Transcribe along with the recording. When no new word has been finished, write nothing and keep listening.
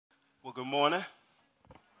Well, good morning.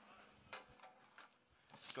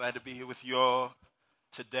 Glad to be here with you all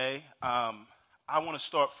today. I want to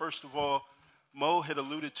start, first of all, Mo had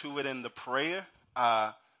alluded to it in the prayer,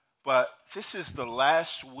 but this is the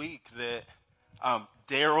last week that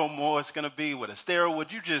Daryl Moore is going to be with us. Daryl,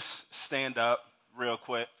 would you just stand up real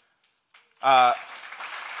quick? Would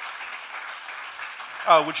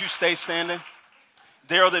you stay standing?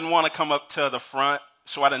 Daryl didn't want to come up to the front,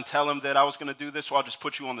 so I didn't tell him that I was going to do this, so I'll just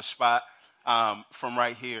put you on the spot from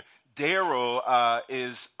right here. Daryl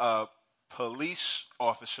is a police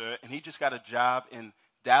officer, and he just got a job in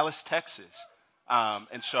Dallas, Texas.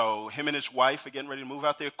 And so him and his wife are getting ready to move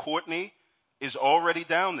out there. Courtney is already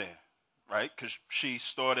down there, right, because she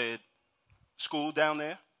started school down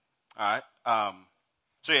there. All right.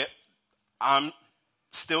 So, yeah, I'm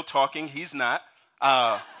still talking. He's not.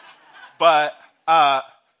 But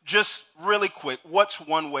just really quick, what's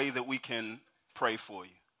one way that we can pray for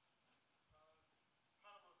you?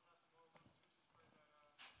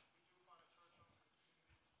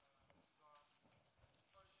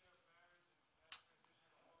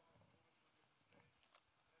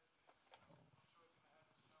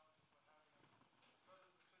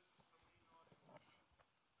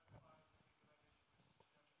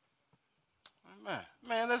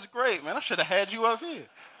 Man, that's great, man. I should have had you up here.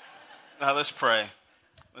 Now, let's pray.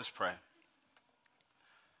 Let's pray.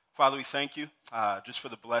 Father, we thank you just for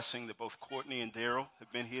the blessing that both Courtney and Daryl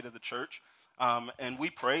have been here to the church. And we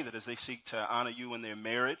pray that as they seek to honor you in their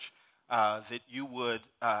marriage, that you would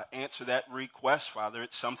answer that request, Father.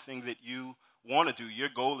 It's something that you want to do. Your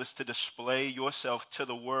goal is to display yourself to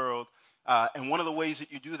the world. And one of the ways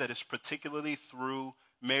that you do that is particularly through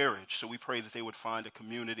marriage. So we pray that they would find a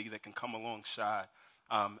community that can come alongside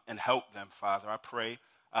and help them, Father. I pray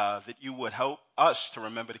that you would help us to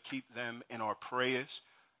remember to keep them in our prayers.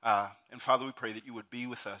 And Father, we pray that you would be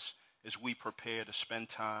with us as we prepare to spend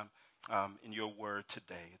time in your word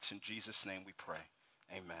today. It's in Jesus' name we pray.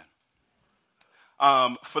 Amen.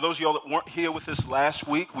 For those of y'all that weren't here with us last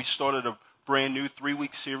week, we started a brand new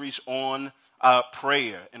 3-week series on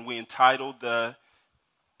prayer, and we entitled the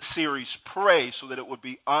series Pray, so that it would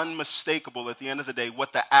be unmistakable at the end of the day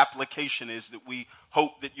what the application is that we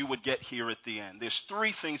hope that you would get here at the end. There's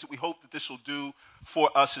 3 things that we hope that this will do for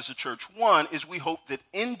us as a church. One is we hope that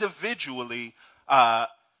individually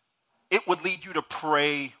it would lead you to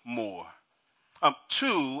pray more.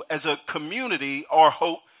 2, as a community, our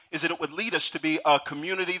hope is that it would lead us to be a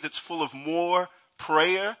community that's full of more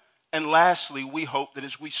prayer. And lastly, we hope that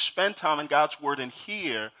as we spend time in God's word and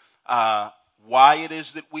hear why it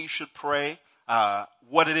is that we should pray,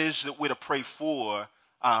 what it is that we're to pray for,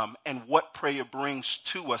 and what prayer brings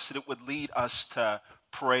to us, that it would lead us to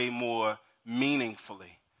pray more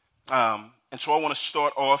meaningfully. And so I want to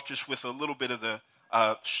start off just with a little bit of the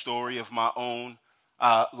story of my own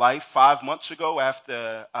life. 5 months ago,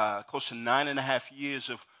 after close to 9.5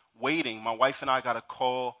 years of waiting, my wife and I got a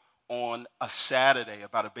call on a Saturday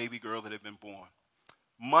about a baby girl that had been born.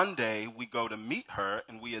 Monday, we go to meet her,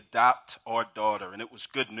 and we adopt our daughter. And it was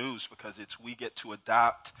good news because we get to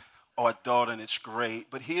adopt our daughter, and it's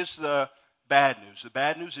great. But here's the bad news. The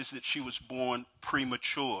bad news is that she was born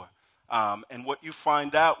premature. And what you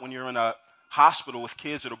find out when you're in a hospital with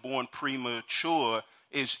kids that are born premature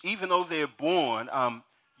is even though they're born,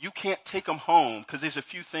 you can't take them home because there's a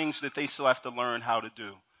few things that they still have to learn how to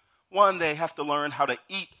do. 1, they have to learn how to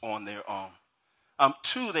eat on their own.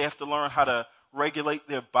 2, they have to learn how to regulate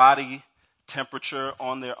their body temperature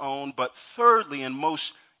on their own. But thirdly, and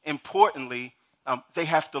most importantly, they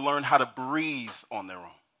have to learn how to breathe on their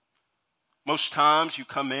own. Most times you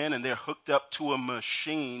come in and they're hooked up to a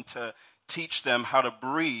machine to teach them how to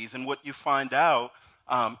breathe. And what you find out,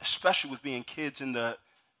 especially with being kids in the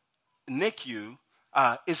NICU,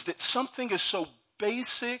 is that something is so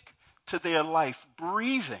basic to their life,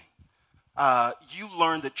 breathing. You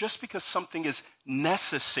learn that just because something is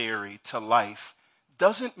necessary to life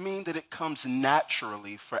doesn't mean that it comes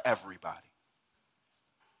naturally for everybody.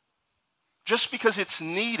 Just because it's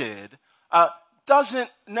needed doesn't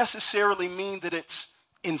necessarily mean that it's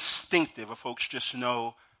instinctive, or folks just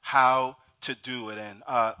know how to do it. And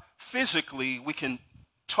physically, we can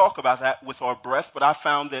talk about that with our breath, but I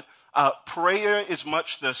found that prayer is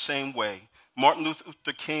much the same way. Martin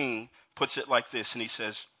Luther King puts it like this, and he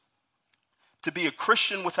says, "To be a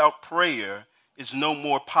Christian without prayer is no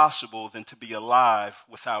more possible than to be alive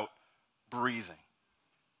without breathing."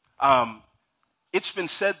 It's been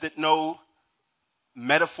said that no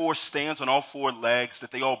metaphor stands on all 4 legs,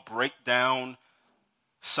 that they all break down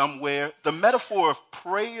somewhere. The metaphor of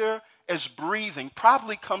prayer as breathing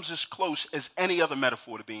probably comes as close as any other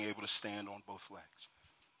metaphor to being able to stand on both legs.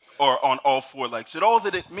 or on all four legs. All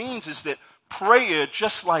that it means is that prayer,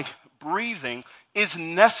 just like breathing, is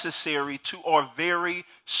necessary to our very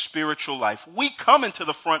spiritual life. We come into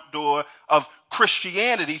the front door of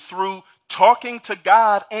Christianity through talking to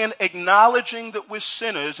God and acknowledging that we're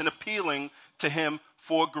sinners and appealing to him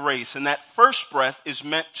for grace. And that first breath is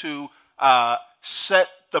meant to set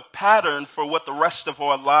the pattern for what the rest of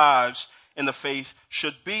our lives in the faith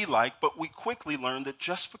should be like. But we quickly learn that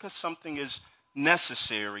just because something is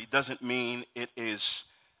necessary doesn't mean it is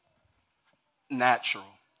natural.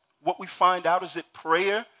 What we find out is that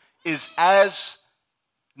prayer is as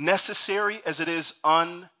necessary as it is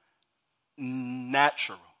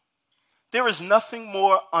unnatural. There is nothing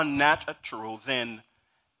more unnatural than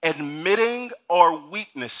admitting our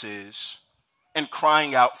weaknesses and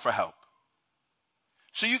crying out for help.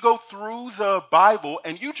 So you go through the Bible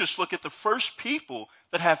and you just look at the first people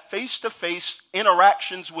that have face-to-face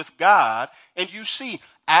interactions with God, and you see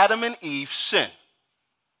Adam and Eve sin.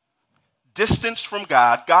 Distanced from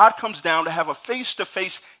God, God comes down to have a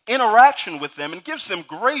face-to-face interaction with them and gives them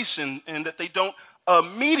grace and that they don't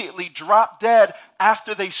immediately drop dead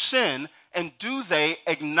after they sin. And do they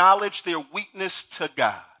acknowledge their weakness to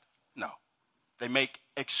God? No. They make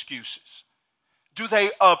excuses. Do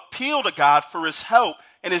they appeal to God for his help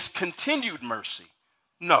and his continued mercy?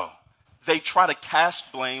 No. They try to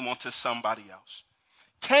cast blame onto somebody else.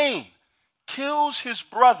 Cain kills his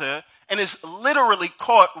brother and is literally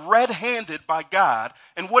caught red-handed by God.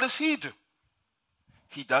 And what does he do?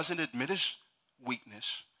 He doesn't admit his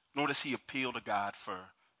weakness, nor does he appeal to God for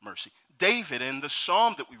mercy. David, in the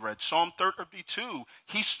psalm that we read, Psalm 32,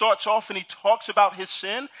 he starts off and he talks about his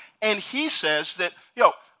sin, and he says that,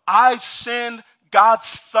 I sinned, God's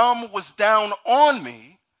thumb was down on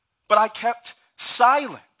me, but I kept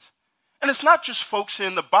silent. And it's not just folks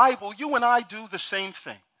in the Bible, you and I do the same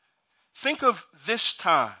thing. Think of this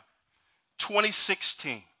time,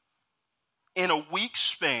 2016. In a week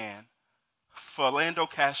span, Philando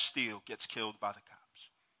Castile gets killed by the cops.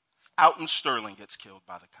 Alton Sterling gets killed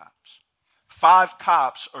by the cops. 5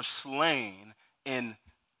 cops are slain in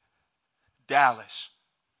Dallas.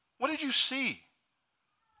 What did you see?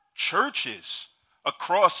 Churches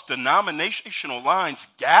across denominational lines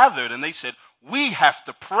gathered and they said, we have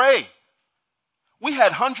to pray. We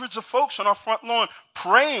had hundreds of folks on our front lawn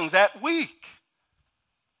praying that week.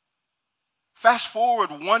 Fast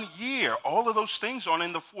forward 1 year, all of those things aren't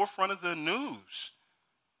in the forefront of the news.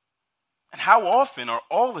 And how often are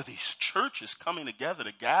all of these churches coming together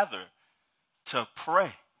to gather to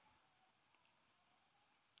pray?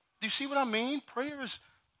 Do you see what I mean? Prayer is,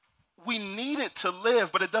 we need it to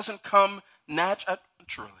live, but it doesn't come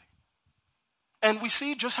naturally. And we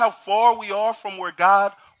see just how far we are from where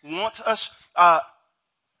God wants us.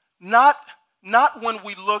 Not when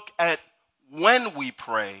we look at when we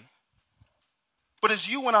pray, but as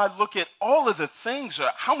you and I look at all of the things,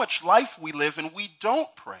 how much life we live and we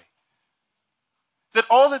don't pray. That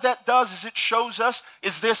all that does is it shows us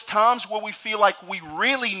is there's times where we feel like we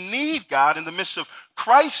really need God in the midst of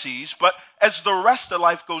crises, but as the rest of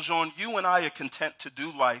life goes on, you and I are content to do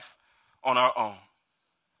life on our own.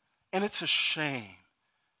 And it's a shame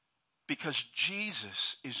because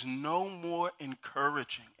Jesus is no more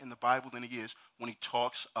encouraging in the Bible than he is when he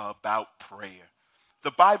talks about prayer.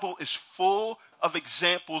 The Bible is full of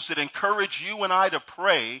examples that encourage you and I to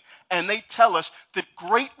pray, and they tell us that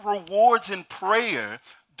great rewards in prayer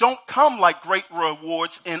don't come like great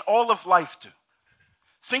rewards in all of life do.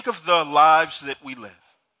 Think of the lives that we live.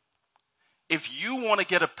 If you want to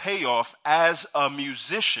get a payoff as a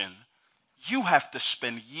musician, you have to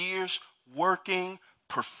spend years working,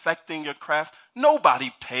 perfecting your craft.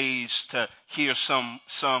 Nobody pays to hear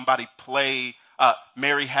somebody play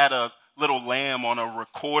Mary Had a Little Lamb on a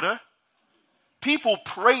recorder. People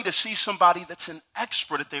pray to see somebody that's an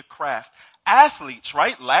expert at their craft. Athletes,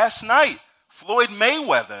 right? Last night, Floyd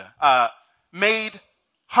Mayweather made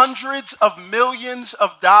hundreds of millions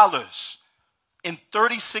of dollars in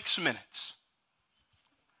 36 minutes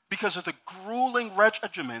because of the grueling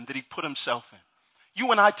regimen that he put himself in.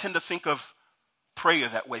 You and I tend to think of prayer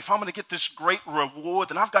that way. If I'm going to get this great reward,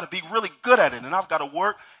 then I've got to be really good at it, and I've got to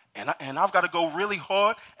work, and I've got to go really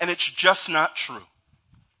hard, and it's just not true.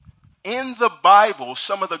 In the Bible,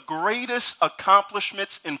 some of the greatest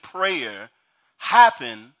accomplishments in prayer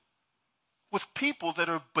happen with people that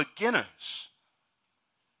are beginners.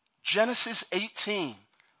 Genesis 18,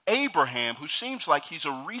 Abraham, who seems like he's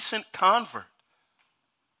a recent convert,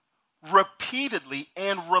 repeatedly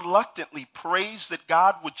and reluctantly prays that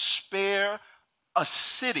God would spare a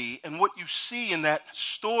city. And what you see in that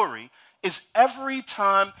story is every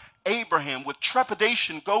time Abraham, with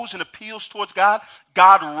trepidation, goes and appeals towards God,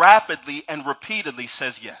 God rapidly and repeatedly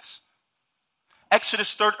says yes.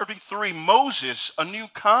 Exodus 33, Moses, a new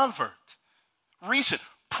convert, recent,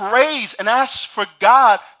 prays and asks for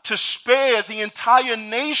God to spare the entire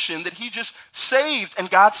nation that he just saved, and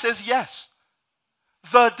God says yes.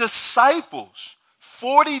 The disciples,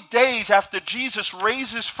 40 days after Jesus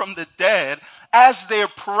raises from the dead, as they're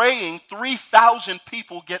praying, 3,000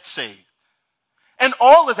 people get saved. And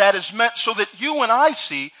all of that is meant so that you and I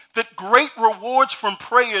see that great rewards from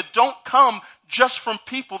prayer don't come just from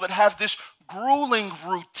people that have this grueling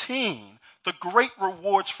routine. The great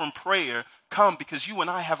rewards from prayer come because you and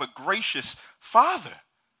I have a gracious Father.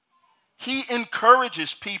 He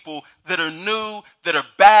encourages people that are new, that are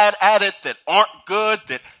bad at it, that aren't good,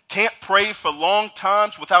 that can't pray for long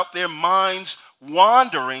times without their minds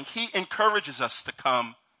wandering. He encourages us to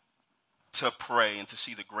come to pray and to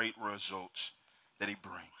see the great results that he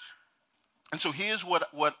brings. And so here's what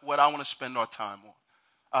I want to spend our time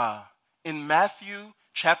on. In Matthew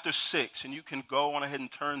chapter 6, and you can go on ahead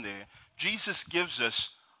and turn there, Jesus gives us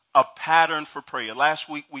a pattern for prayer. Last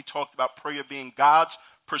week we talked about prayer being God's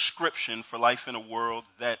prescription for life in a world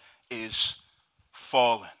that is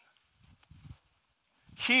fallen.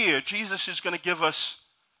 Here, Jesus is going to give us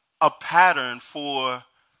a pattern for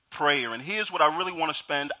prayer. And here's what I really want to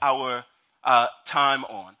spend our time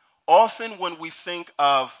on. Often when we think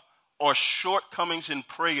of our shortcomings in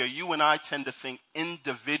prayer, you and I tend to think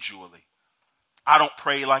individually. I don't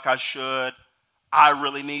pray like I should. I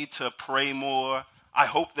really need to pray more. I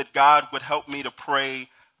hope that God would help me to pray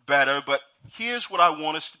better. But here's what I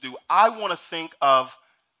want us to do. I want to think of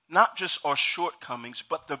not just our shortcomings,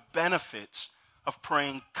 but the benefits of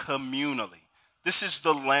praying communally. This is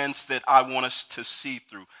the lens that I want us to see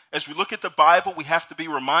through. As we look at the Bible, we have to be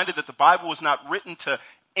reminded that the Bible was not written to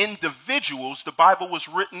individuals. The Bible was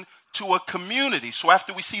written to a community. So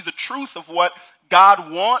after we see the truth of what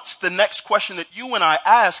God wants, the next question that you and I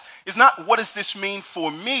ask is not what does this mean for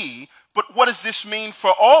me, but what does this mean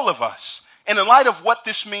for all of us? And in light of what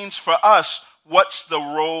this means for us, what's the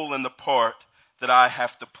role and the part that I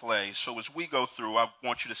have to play? So as we go through, I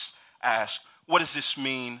want you to ask, what does this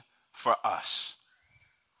mean for us?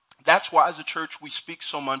 That's why as a church we speak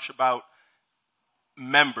so much about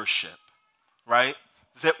membership, right?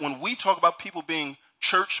 That when we talk about people being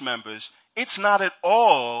church members, it's not at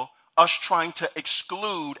all us trying to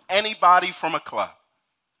exclude anybody from a club.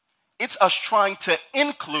 It's us trying to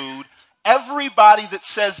include everybody that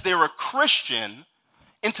says they're a Christian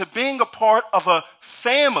into being a part of a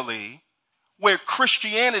family where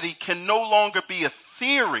Christianity can no longer be a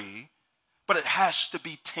theory, but it has to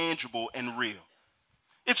be tangible and real.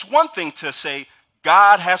 It's one thing to say,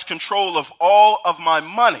 God has control of all of my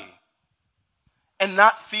money and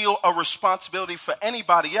not feel a responsibility for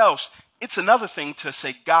anybody else. It's another thing to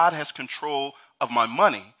say, God has control of my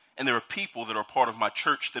money, and there are people that are part of my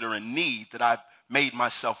church that are in need that I've made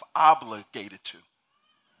myself obligated to.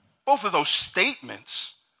 Both of those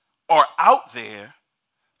statements are out there,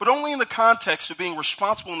 but only in the context of being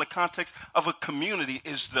responsible in the context of a community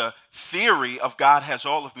is the theory of God has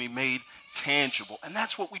all of me made tangible. And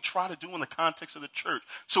that's what we try to do in the context of the church.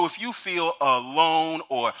 So if you feel alone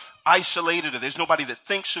or isolated, or there's nobody that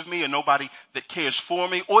thinks of me, or nobody that cares for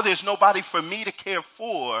me, or there's nobody for me to care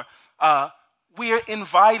for, we're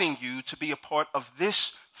inviting you to be a part of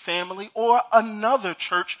this family or another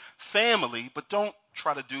church family, but don't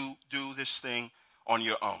try to do this thing on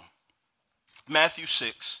your own. Matthew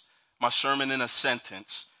 6, my sermon in a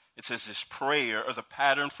sentence, it says this: prayer, or the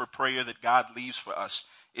pattern for prayer that God leaves for us,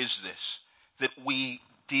 is this: that we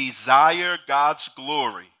desire God's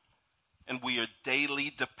glory and we are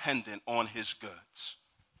daily dependent on his goods.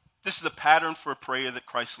 This is the pattern for prayer that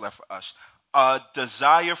Christ left for us: a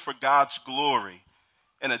desire for God's glory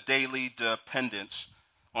and a daily dependence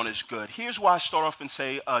on his good. Here's why I start off and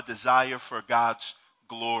say a desire for God's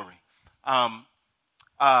glory.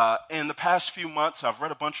 In the past few months, I've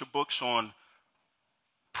read a bunch of books on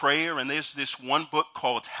prayer, and there's this one book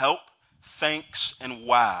called Help, Thanks, and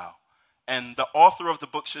Wow. And the author of the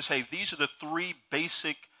book says, hey, these are the three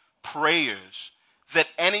basic prayers that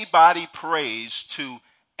anybody prays to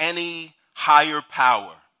any higher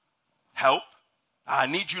power. Help, I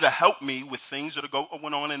need you to help me with things that are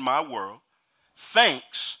going on in my world.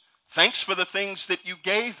 Thanks for the things that you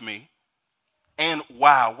gave me. And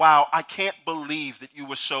wow, I can't believe that you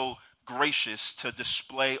were so gracious to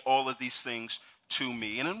display all of these things to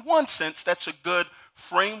me. And in one sense, that's a good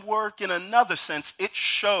framework. In another sense, it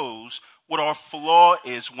shows what our flaw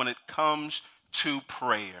is when it comes to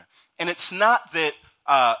prayer. And it's not that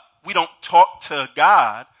we don't talk to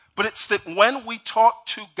God, But it's that when we talk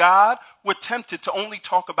to God, we're tempted to only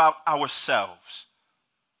talk about ourselves.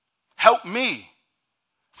 Help me.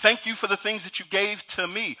 Thank you for the things that you gave to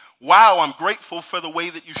me. Wow, I'm grateful for the way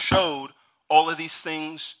that you showed all of these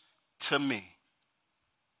things to me.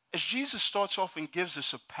 As Jesus starts off and gives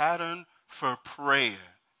us a pattern for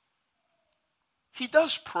prayer, he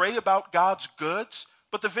does pray about God's goods,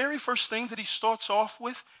 but the very first thing that he starts off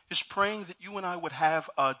with is praying that you and I would have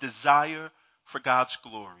a desire for God's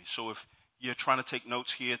glory. So if you're trying to take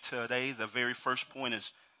notes here today, the very first point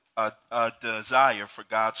is a desire for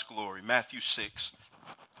God's glory. Matthew 6,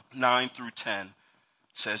 9 through 10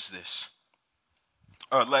 says this.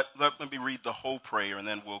 Let me read the whole prayer and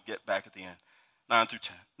then we'll get back at the end.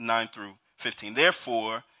 9 through 15.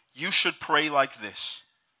 Therefore, you should pray like this.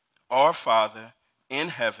 Our Father in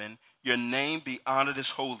heaven, your name be honored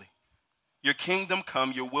as holy. Your kingdom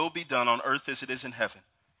come, your will be done on earth as it is in heaven.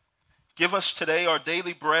 Give us today our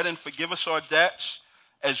daily bread and forgive us our debts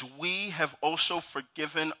as we have also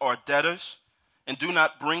forgiven our debtors. And do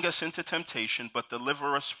not bring us into temptation, but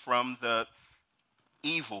deliver us from the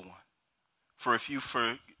evil one. For if you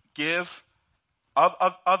forgive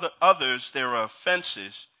others their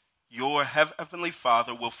offenses, your heavenly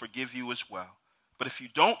Father will forgive you as well. But if you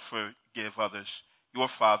don't forgive others, your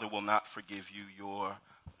Father will not forgive you your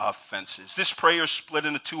offenses. This prayer is split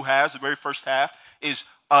into two halves. The very first half is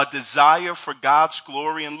a desire for God's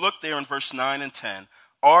glory. And look there in verse 9 and 10.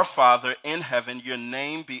 Our Father in heaven, your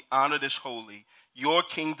name be honored as holy. Your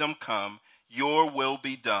kingdom come, your will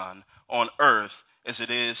be done on earth as it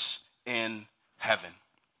is in heaven.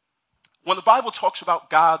 When the Bible talks about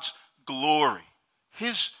God's glory,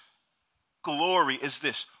 his glory is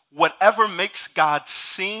this: whatever makes God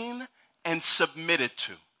seen and submitted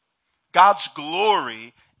to. God's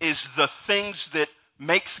glory is the things that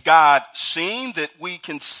makes God seen, that we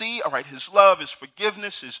can see, all right, his love, his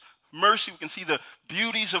forgiveness, his mercy. We can see the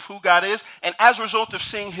beauties of who God is. And as a result of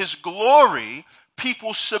seeing his glory,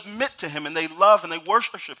 people submit to him and they love and they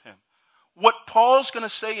worship him. What Paul's going to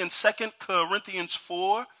say in 2 Corinthians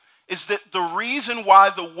 4 is that the reason why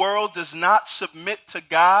the world does not submit to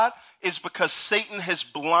God is because Satan has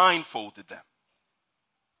blindfolded them.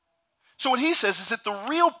 So what he says is that the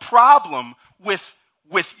real problem with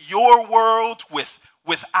your world, with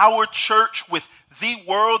our church, with the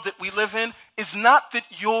world that we live in, is not that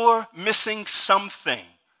you're missing something.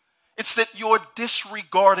 It's that you're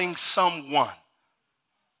disregarding someone.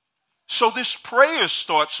 So this prayer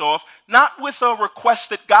starts off not with a request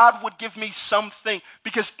that God would give me something,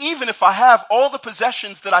 because even if I have all the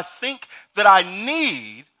possessions that I think that I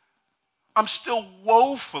need, I'm still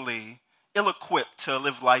woefully ill-equipped to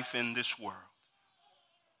live life in this world.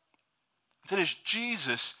 That as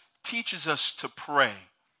Jesus teaches us to pray,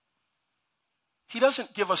 he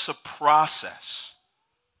doesn't give us a process,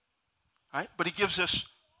 right? But he gives us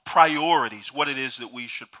priorities, what it is that we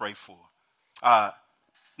should pray for.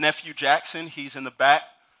 Nephew Jackson, he's in the back,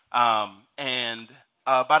 and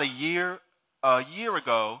about a year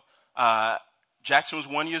ago, Jackson was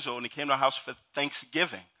 1 year old, and he came to our house for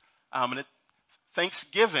Thanksgiving. And at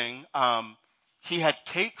Thanksgiving, he had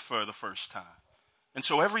cake for the first time. And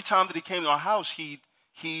so every time that he came to our house,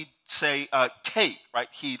 he'd say cake, right?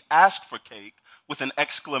 He'd ask for cake with an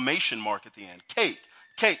exclamation mark at the end. Cake,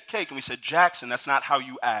 cake, cake. And we said, Jackson, that's not how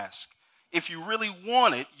you ask. If you really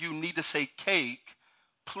want it, you need to say cake,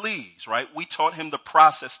 please, right? We taught him the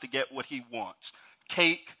process to get what he wants.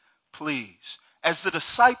 Cake, please. As the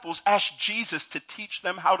disciples asked Jesus to teach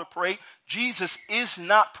them how to pray, Jesus is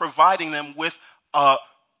not providing them with a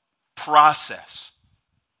process.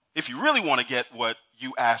 If you really want to get what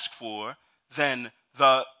you ask for, then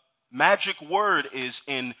the magic word is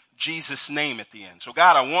in Jesus' name at the end. So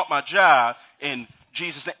God, I want my job in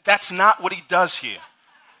Jesus' name. That's not what he does here.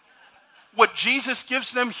 What Jesus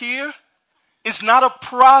gives them here is not a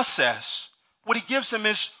process. What he gives them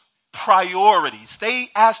is priorities.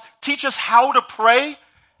 They ask, teach us how to pray.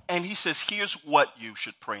 And he says, here's what you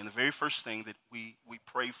should pray. And the very first thing that we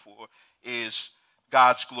pray for is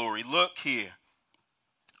God's glory. Look here.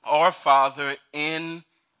 Our Father in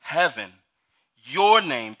heaven, your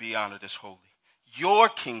name be honored as holy. Your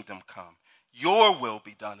kingdom come. Your will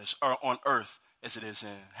be done on earth as it is in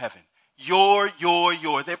heaven. Your.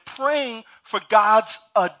 They're praying for God's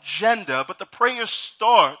agenda, but the prayer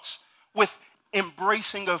starts with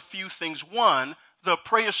embracing a few things. One, the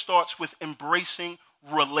prayer starts with embracing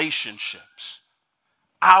relationships.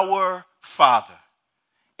 Our Father.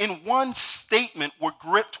 In one statement, we're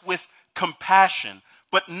gripped with compassion,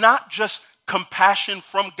 but not just compassion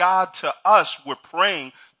from God to us. We're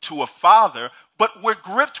praying to a Father, but we're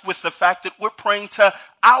gripped with the fact that we're praying to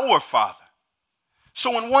our Father.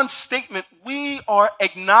 So in one statement, we are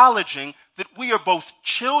acknowledging that we are both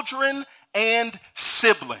children and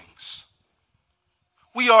siblings.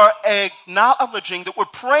 We are acknowledging that we're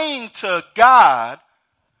praying to God,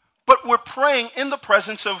 but we're praying in the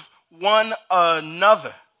presence of one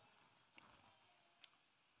another.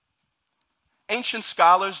 Ancient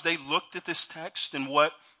scholars, they looked at this text and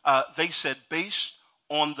what they said, based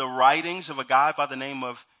on the writings of a guy by the name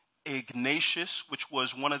of Ignatius, which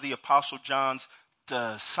was one of the Apostle John's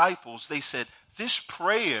disciples, they said this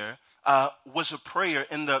prayer was a prayer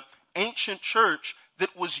in the ancient church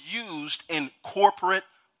that was used in corporate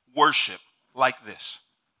worship like this.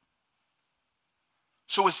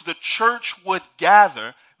 So as the church would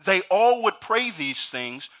gather, they all would pray these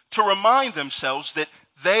things to remind themselves that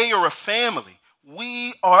they are a family.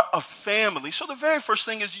 We are a family. So the very first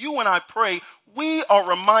thing is you and I pray, we are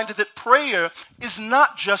reminded that prayer is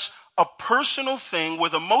not just a personal thing where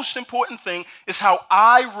the most important thing is how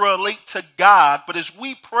I relate to God. But as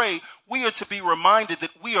we pray, we are to be reminded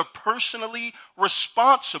that we are personally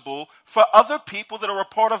responsible for other people that are a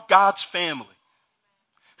part of God's family.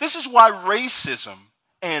 This is why racism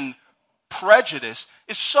and prejudice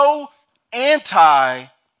is so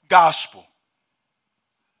anti-gospel.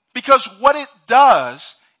 Because what it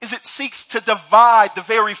does is it seeks to divide the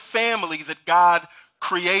very family that God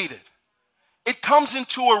created. It comes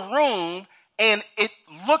into a room and it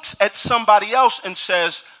looks at somebody else and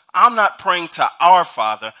says, I'm not praying to our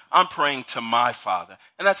Father, I'm praying to my Father.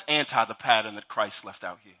 And that's anti the pattern that Christ left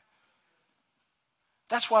out here.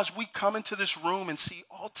 That's why as we come into this room and see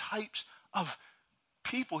all types of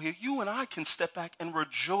people here, you and I can step back and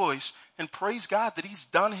rejoice and praise God that he's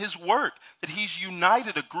done his work, that he's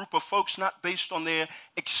united a group of folks not based on their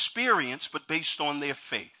experience, but based on their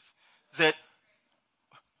faith. That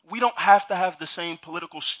we don't have to have the same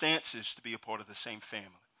political stances to be a part of the same family.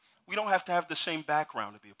 We don't have to have the same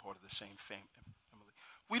background to be a part of the same family.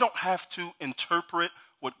 We don't have to interpret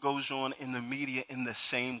what goes on in the media in the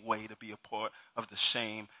same way to be a part of the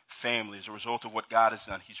same family. As a result of what God has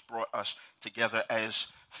done, he's brought us together as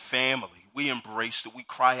family. We embrace that. We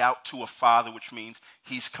cry out to a Father, which means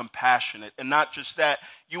he's compassionate. And not just that,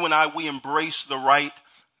 you and I, we embrace the right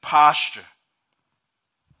posture.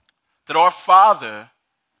 That our Father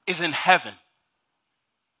is in heaven.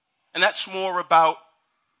 And that's more about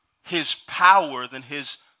his power than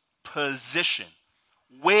his position.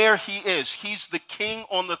 Where he is. He's the king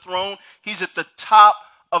on the throne. He's at the top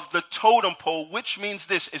of the totem pole, which means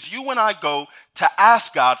this. As you and I go to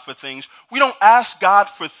ask God for things, we don't ask God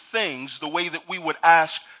for things the way that we would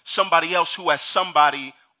ask somebody else who has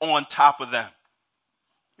somebody on top of them.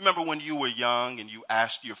 Remember when you were young and you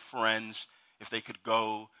asked your friends if they could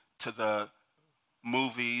go to the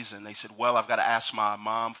movies and they said, well, I've got to ask my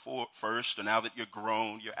mom first. And now that you're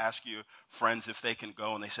grown, you ask your friends if they can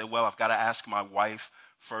go and they say, well, I've got to ask my wife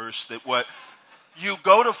first. That what you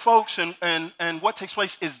go to folks and what takes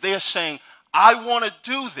place is they're saying, I want to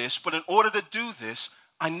do this, but in order to do this,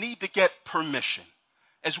 I need to get permission.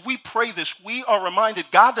 As we pray this, we are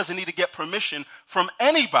reminded God doesn't need to get permission from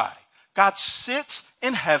anybody. God sits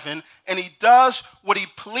in heaven and he does what he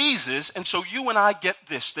pleases. And so you and I get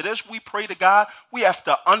this, that as we pray to God, we have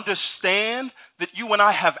to understand that you and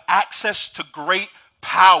I have access to great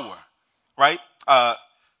power, right?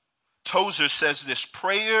 Tozer says this,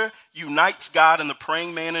 prayer unites God and the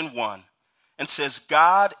praying man in one, and says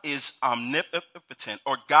God is omnipotent,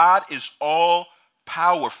 or God is all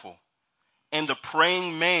powerful, and the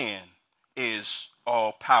praying man is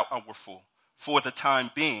all powerful for the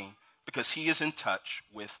time being, because he is in touch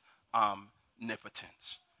with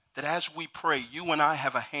omnipotence. That as we pray, you and I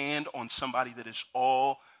have a hand on somebody that is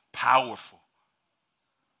all powerful.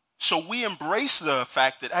 So we embrace the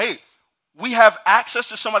fact that, hey, we have access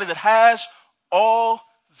to somebody that has all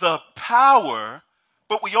the power,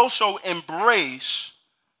 but we also embrace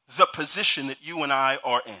the position that you and I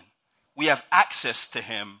are in. We have access to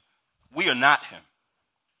him. We are not him.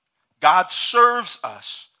 God serves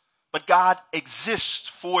us. But God exists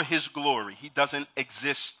for his glory. He doesn't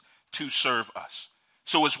exist to serve us.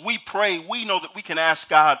 So as we pray, we know that we can ask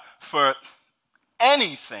God for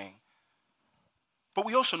anything. But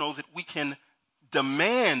we also know that we can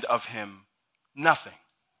demand of him nothing.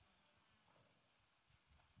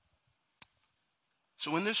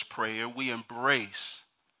 So in this prayer, we embrace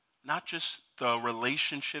not just the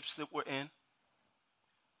relationships that we're in,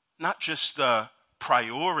 not just the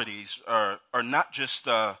priorities, or not just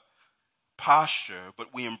the posture,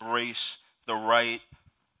 but we embrace the right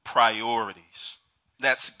priorities.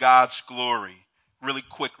 That's God's glory. Really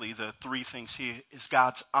quickly, the three things here is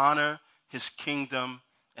God's honor, his kingdom,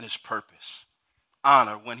 and his purpose.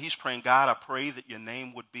 honor. When he's praying, God, I pray that your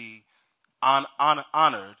name would be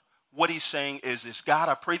honored. What he's saying is this: God,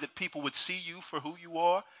 I pray that people would see you for who you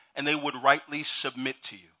are and they would rightly submit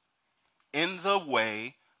to you in the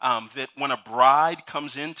way that when a bride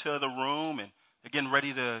comes into the room and again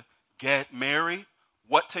ready to get married,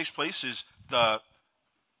 what takes place is the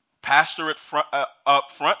pastor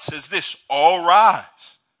up front says this: all rise.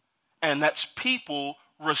 And that's people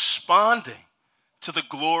responding to the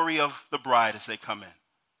glory of the bride as they come in.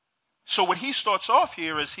 So what he starts off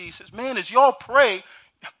here is he says, man, as y'all pray,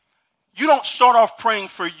 you don't start off praying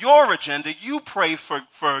for your agenda, you pray for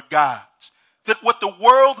God's. That what the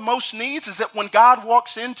world most needs is that when God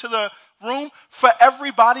walks into the room, for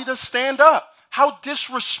everybody to stand up. How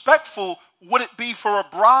disrespectful would it be for a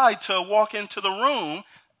bride to walk into the room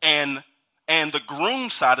and the groom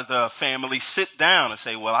side of the family sit down and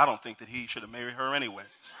say, well, I don't think that he should have married her anyways.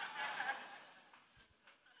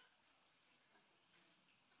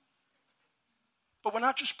 But we're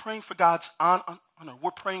not just praying for God's honor.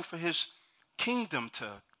 We're praying for his kingdom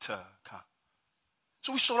to come.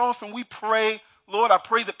 So we start off and we pray, Lord, I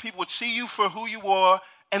pray that people would see you for who you are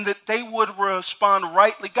and that they would respond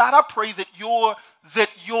rightly. God, I pray that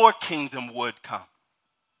your kingdom would come.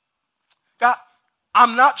 God,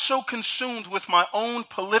 I'm not so consumed with my own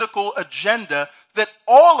political agenda that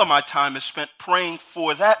all of my time is spent praying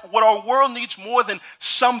for that. What our world needs more than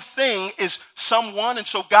something is someone. And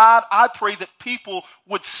so, God, I pray that people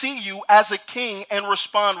would see you as a king and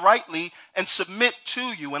respond rightly and submit to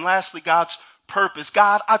you. And lastly, God's purpose.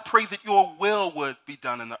 God, I pray that your will would be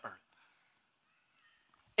done in the earth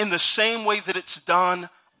in the same way that it's done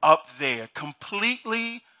up there,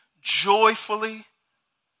 completely, joyfully,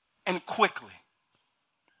 and quickly.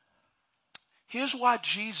 Here's why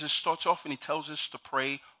Jesus starts off and he tells us to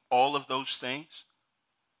pray all of those things.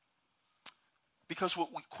 Because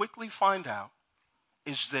what we quickly find out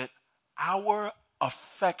is that our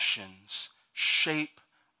affections shape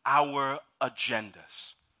our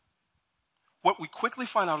agendas. What we quickly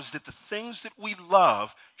find out is that the things that we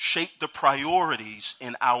love shape the priorities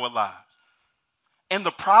in our lives. And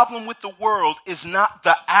the problem with the world is not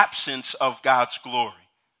the absence of God's glory.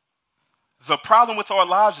 The problem with our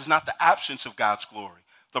lives is not the absence of God's glory.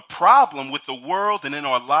 The problem with the world and in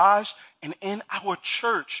our lives and in our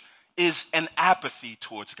church is an apathy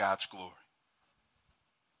towards God's glory.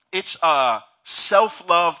 It's a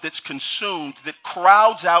self-love that's consumed, that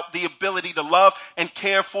crowds out the ability to love and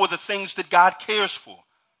care for the things that God cares for.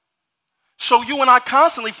 So you and I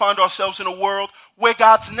constantly find ourselves in a world where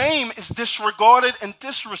God's name is disregarded and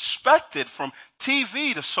disrespected, from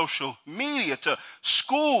TV to social media to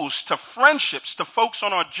schools to friendships to folks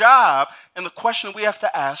on our job. And the question we have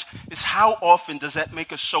to ask is, how often does that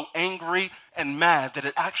make us so angry and mad that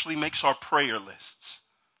it actually makes our prayer lists?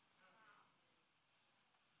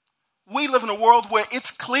 We live in a world where it's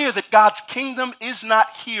clear that God's kingdom is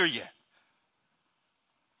not here yet.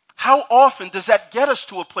 How often does that get us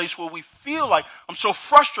to a place where we feel like, I'm so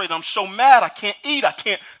frustrated, I'm so mad, I can't eat, I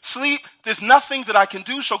can't sleep, there's nothing that I can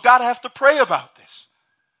do, so God, I have to pray about this.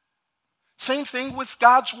 Same thing with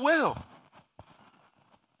God's will.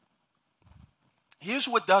 Here's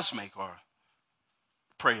what does make our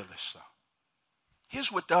prayer list, though.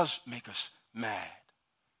 Here's what does make us mad.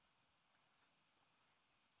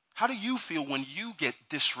 How do you feel when you get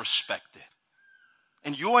disrespected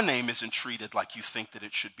and your name isn't treated like you think that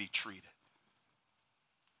it should be treated?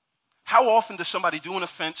 How often does somebody do an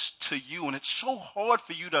offense to you and it's so hard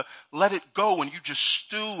for you to let it go and you just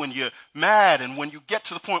stew and you're mad, and when you get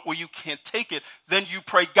to the point where you can't take it, then you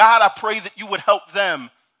pray, God, I pray that you would help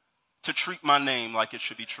them to treat my name like it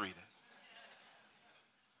should be treated.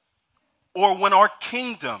 Or when our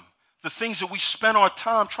kingdom, the things that we spend our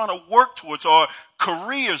time trying to work towards, our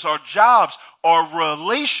careers, our jobs, our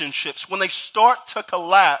relationships, when they start to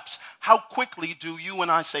collapse, how quickly do you and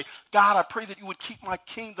I say, God, I pray that you would keep my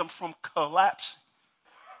kingdom from collapsing?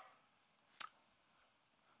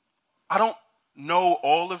 I don't know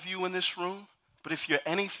all of you in this room, but if you're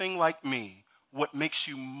anything like me, what makes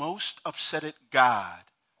you most upset at God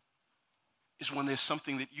is when there's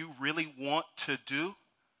something that you really want to do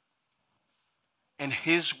and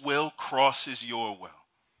his will crosses your will.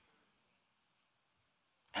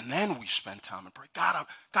 And then we spend time and pray, God,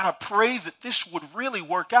 I pray that this would really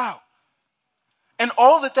work out. And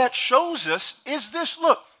all that shows us is this.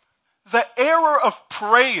 Look, the error of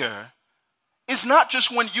prayer is not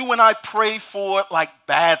just when you and I pray for like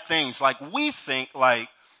bad things. Like we think like,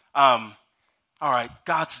 all right,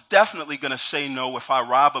 God's definitely going to say no if I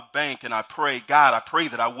rob a bank and I pray, God, I pray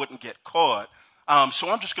that I wouldn't get caught. So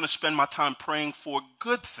I'm just going to spend my time praying for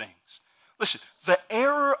good things. Listen, the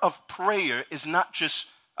error of prayer is not just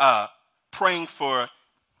praying for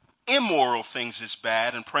immoral things is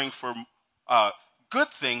bad and praying for good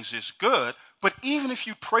things is good, but even if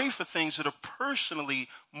you pray for things that are personally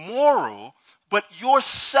moral, but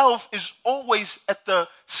yourself is always at the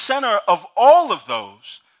center of all of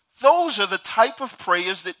those are the type of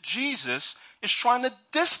prayers that Jesus is trying to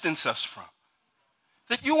distance us from.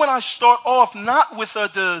 That you and I start off not with a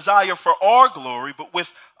desire for our glory, but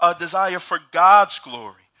with a desire for God's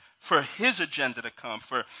glory, for his agenda to come,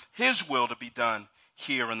 for his will to be done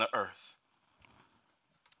here in the earth.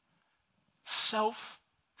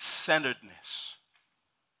 Self-centeredness,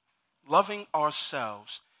 loving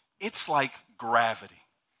ourselves, it's like gravity.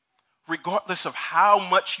 Regardless of how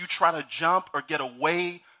much you try to jump or get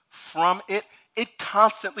away from it, it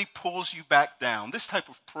constantly pulls you back down. This type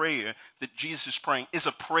of prayer that Jesus is praying is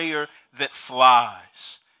a prayer that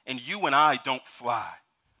flies. And you and I don't fly.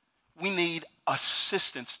 We need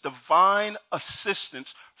assistance, divine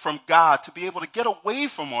assistance from God to be able to get away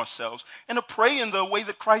from ourselves and to pray in the way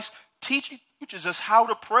that Christ teaches us how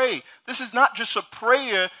to pray. This is not just a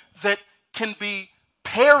prayer that can be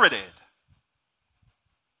parroted.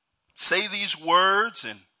 Say these words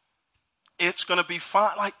and it's going to be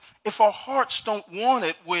fine. Like, if our hearts don't want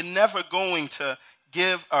it, we're never going to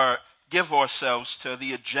give ourselves to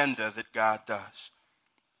the agenda that God does.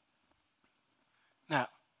 Now,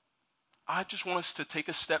 I just want us to take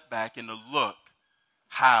a step back and to look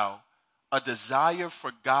how a desire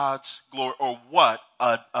for God's glory, or what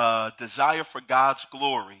a desire for God's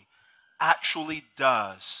glory actually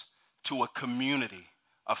does to a community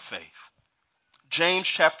of faith. James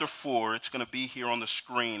chapter 4, it's going to be here on the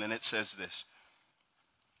screen, and it says this.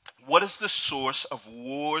 What is the source of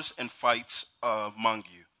wars and fights among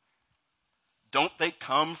you? Don't they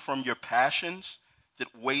come from your passions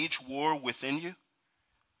that wage war within you?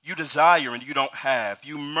 You desire and you don't have.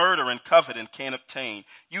 You murder and covet and can't obtain.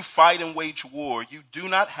 You fight and wage war. You do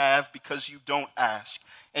not have because you don't ask.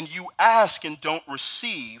 And you ask and don't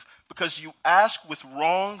receive because you ask with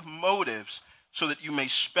wrong motives so that you may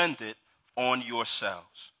spend it on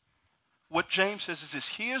yourselves. What James says is this.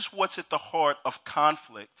 Here's what's at the heart of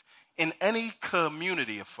conflict in any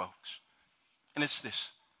community of folks. And it's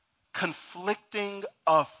this. Conflicting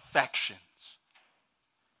affections.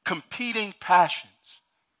 Competing passions.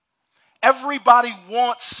 Everybody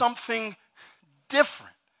wants something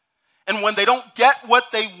different. And when they don't get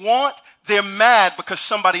what they want, they're mad because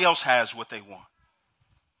somebody else has what they want.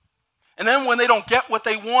 And then when they don't get what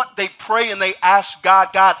they want, they pray and they ask God,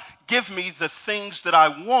 God, give me the things that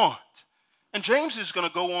I want. And James is going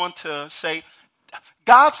to go on to say,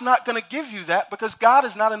 God's not going to give you that because God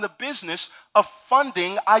is not in the business of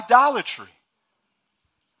funding idolatry.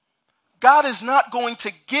 God is not going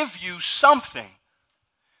to give you something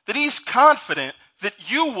that he's confident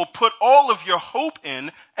that you will put all of your hope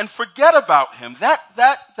in and forget about him.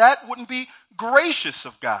 That wouldn't be gracious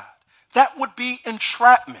of God. That would be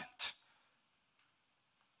entrapment.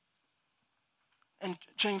 And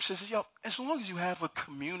James says, as long as you have a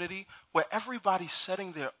community where everybody's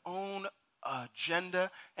setting their own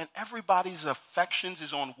agenda and everybody's affections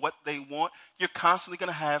is on what they want, you're constantly going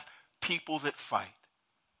to have people that fight.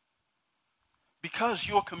 Because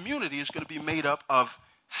your community is going to be made up of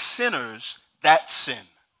sinners that sin.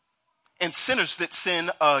 And sinners that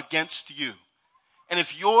sin against you. And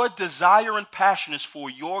if your desire and passion is for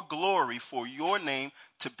your glory, for your name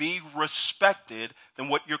to be respected, then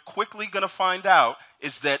what you're quickly going to find out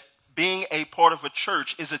is that being a part of a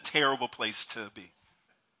church is a terrible place to be.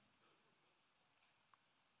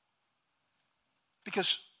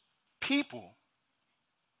 Because people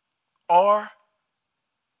are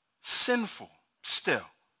sinful still.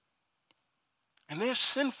 And their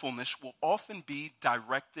sinfulness will often be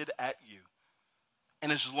directed at you.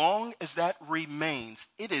 And as long as that remains,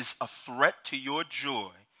 it is a threat to your joy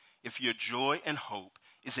if your joy and hope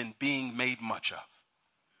is in being made much of.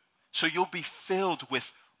 So you'll be filled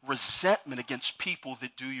with resentment against people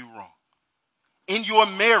that do you wrong. In your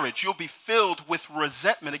marriage, you'll be filled with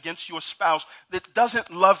resentment against your spouse that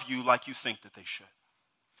doesn't love you like you think that they should.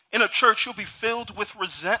 In a church, you'll be filled with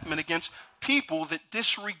resentment against people that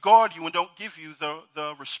disregard you and don't give you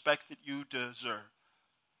the respect that you deserve.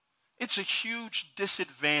 It's a huge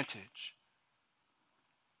disadvantage.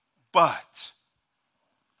 But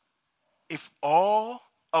if all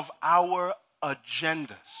of our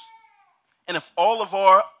agendas and if all of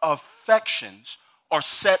our affections are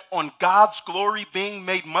set on God's glory being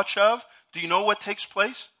made much of, do you know what takes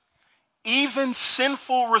place? Even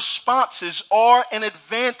sinful responses are an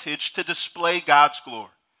advantage to display God's glory.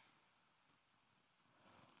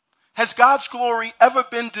 Has God's glory ever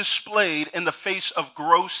been displayed in the face of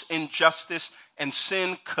gross injustice and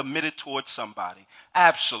sin committed towards somebody?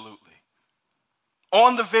 Absolutely.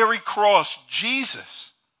 On the very cross,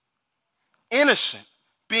 Jesus, innocent,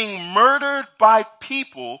 being murdered by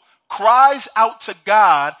people, cries out to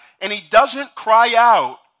God, and he doesn't cry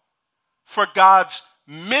out for God's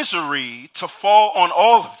misery to fall on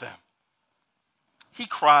all of them. He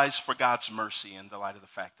cries for God's mercy in the light of the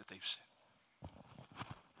fact that they've sinned.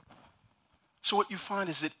 So what you find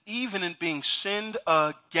is that even in being sinned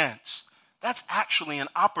against, that's actually an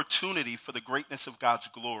opportunity for the greatness of God's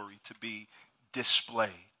glory to be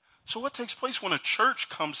displayed. So what takes place when a church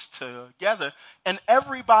comes together and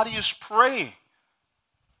everybody is praying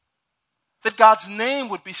that God's name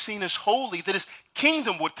would be seen as holy, that his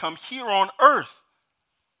kingdom would come here on earth?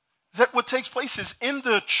 That what takes place is in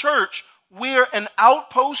the church, we're an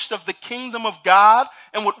outpost of the kingdom of God,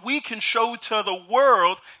 and what we can show to the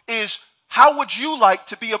world is, how would you like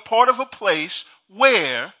to be a part of a place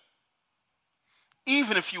where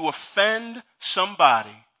even if you offend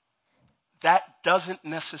somebody, that doesn't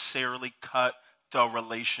necessarily cut the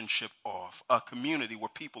relationship off? A community where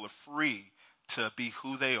people are free to be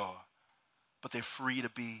who they are, but they're free to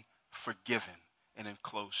be forgiven and in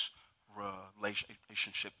close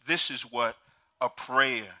relationship. This is what a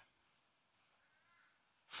prayer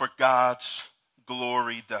for God's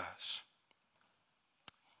glory does.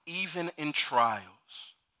 Even in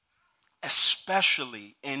trials,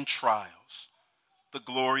 especially in trials, the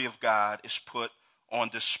glory of God is put on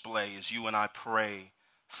display as you and I pray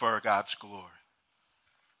for God's glory.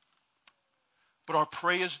 But our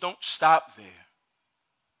prayers don't stop there.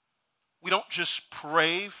 We don't just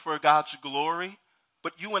pray for God's glory,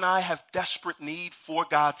 but you and I have desperate need for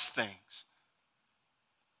God's things.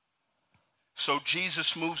 So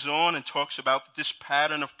Jesus moves on and talks about this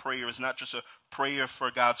pattern of prayer is not just a prayer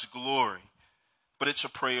for God's glory, but it's a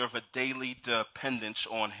prayer of a daily dependence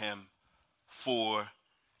on him for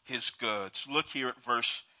his goods. Look here at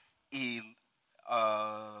verse 11.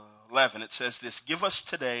 It says this: "Give us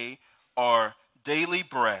today our daily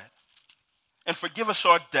bread, and forgive us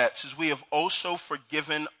our debts as we have also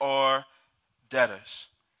forgiven our debtors.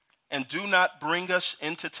 And do not bring us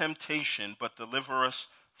into temptation, but deliver us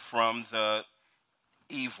from the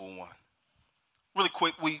evil one." Really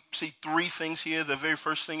quick, we see three things here. The very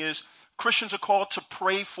first thing is Christians are called to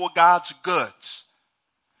pray for God's goods.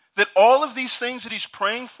 That all of these things that he's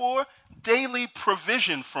praying for, daily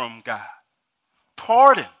provision from God,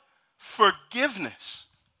 pardon, forgiveness,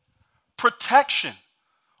 protection,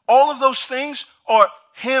 all of those things are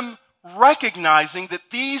him recognizing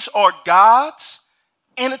that these are God's,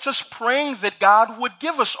 and it's us praying that God would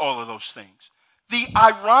give us all of those things. The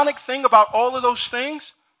ironic thing about all of those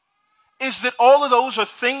things is that all of those are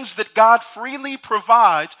things that God freely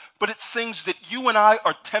provides, but it's things that you and I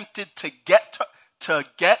are tempted to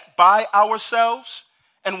get by ourselves.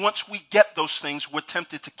 And once we get those things, we're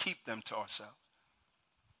tempted to keep them to ourselves.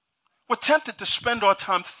 We're tempted to spend our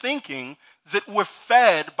time thinking that we're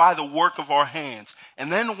fed by the work of our hands.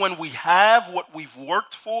 And then when we have what we've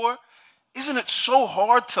worked for, isn't it so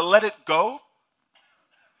hard to let it go?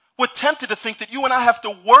 We're tempted to think that you and I have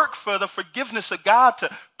to work for the forgiveness of God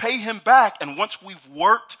to pay him back. And once we've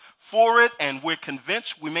worked for it and we're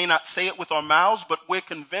convinced, we may not say it with our mouths, but we're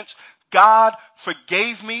convinced God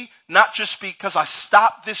forgave me, not just because I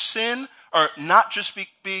stopped this sin, or not just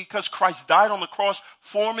because Christ died on the cross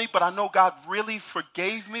for me, but I know God really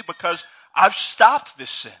forgave me because I've stopped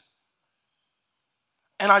this sin.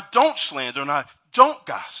 And I don't slander and I don't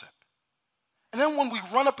gossip. And then when we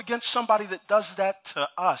run up against somebody that does that to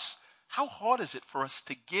us, how hard is it for us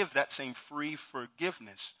to give that same free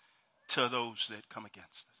forgiveness to those that come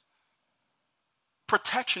against us?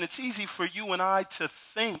 Protection. It's easy for you and I to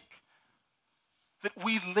think that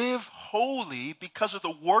we live holy because of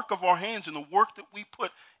the work of our hands and the work that we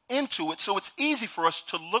put into it. So it's easy for us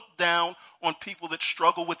to look down on people that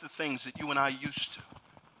struggle with the things that you and I used to.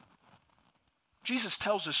 Jesus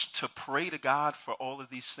tells us to pray to God for all of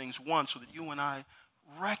these things, one, so that you and I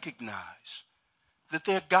recognize that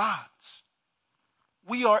they're God's.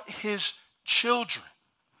 We are his children.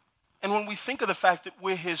 And when we think of the fact that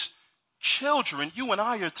we're his children, you and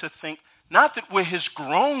I are to think not that we're his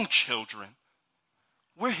grown children,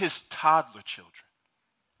 we're his toddler children.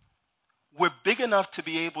 We're big enough to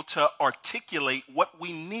be able to articulate what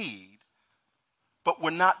we need, but we're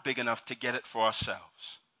not big enough to get it for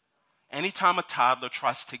ourselves. Anytime a toddler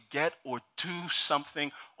tries to get or do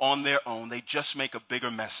something on their own, they just make a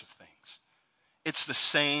bigger mess of things. It's the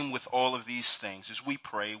same with all of these things. As we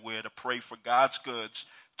pray, we're to pray for God's goods,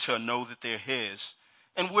 to know that they're his.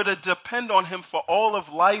 And we're to depend on him for all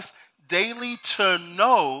of life daily to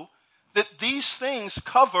know that these things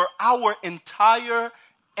cover our entire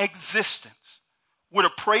existence. We're to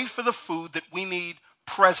pray for the food that we need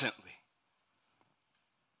presently.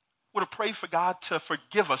 We're to pray for God to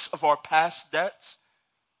forgive us of our past debts.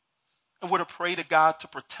 And we're to pray to God to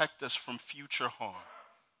protect us from future harm.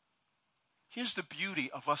 Here's the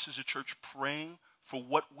beauty of us as a church praying for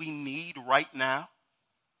what we need right now.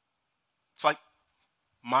 It's like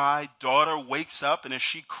my daughter wakes up and as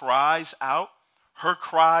she cries out, her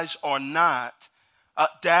cries are not,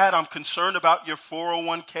 Dad, I'm concerned about your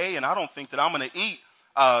 401k and I don't think that I'm going to eat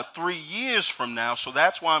 3 years from now, so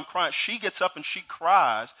that's why I'm crying. She gets up and she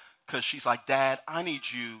cries because she's like, Dad, I need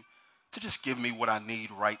you to just give me what I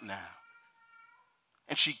need right now.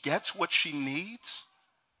 And she gets what she needs.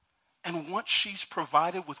 And once she's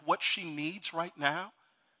provided with what she needs right now,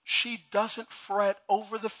 she doesn't fret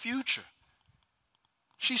over the future.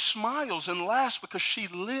 She smiles and laughs because she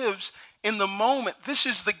lives in the moment. This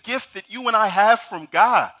is the gift that you and I have from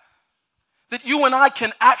God. That you and I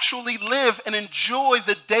can actually live and enjoy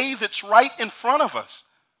the day that's right in front of us.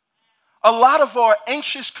 A lot of our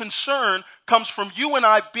anxious concern comes from you and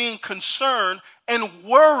I being concerned and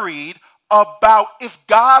worried about if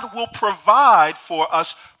God will provide for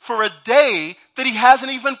us for a day that he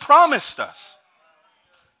hasn't even promised us.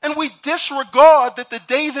 And we disregard that the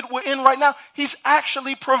day that we're in right now, he's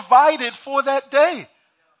actually provided for that day.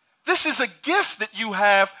 This is a gift that you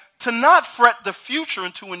have to not fret the future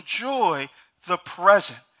and to enjoy the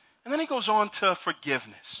present. And then he goes on to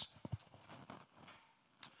forgiveness.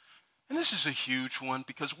 And this is a huge one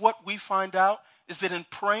because what we find out is that in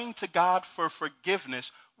praying to God for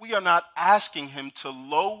forgiveness, we are not asking him to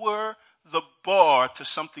lower the bar to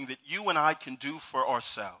something that you and I can do for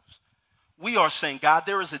ourselves. We are saying, God,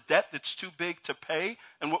 there is a debt that's too big to pay.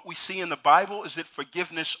 And what we see in the Bible is that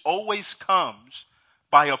forgiveness always comes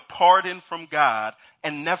by a pardon from God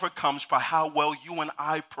and never comes by how well you and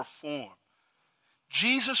I perform.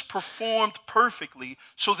 Jesus performed perfectly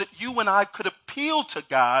so that you and I could appeal to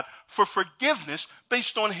God for forgiveness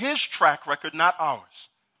based on his track record, not ours.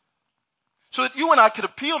 So that you and I could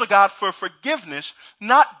appeal to God for forgiveness,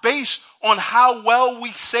 not based on how well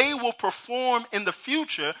we say we'll perform in the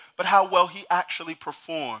future, but how well he actually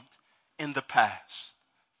performed in the past.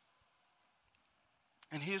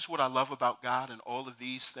 And here's what I love about God and all of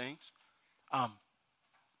these things.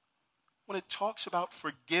 When it talks about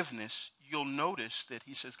forgiveness, you'll notice that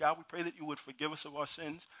he says, God, we pray that you would forgive us of our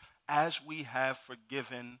sins as we have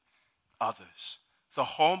forgiven others. The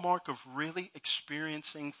hallmark of really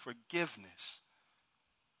experiencing forgiveness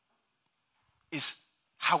is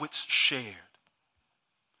how it's shared.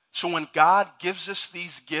 So when God gives us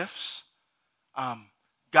these gifts,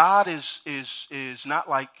 God is not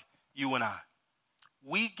like you and I.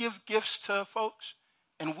 We give gifts to folks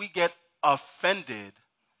and we get offended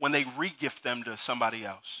when they re-gift them to somebody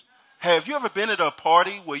else. Hey, have you ever been at a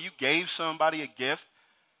party where you gave somebody a gift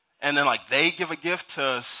and then like they give a gift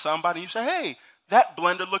to somebody? You say, hey, that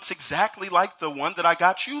blender looks exactly like the one that I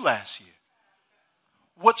got you last year.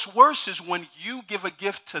 What's worse is when you give a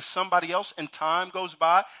gift to somebody else and time goes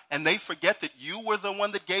by and they forget that you were the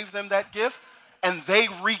one that gave them that gift and they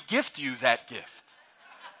re-gift you that gift.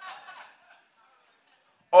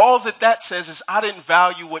 All that says is I didn't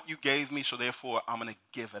value what you gave me, so therefore I'm going to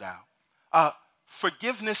give it out.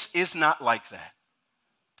 Forgiveness is not like that.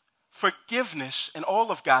 Forgiveness and all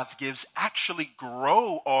of God's gifts actually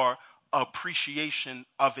grow our appreciation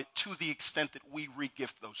of it to the extent that we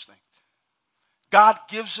re-gift those things. God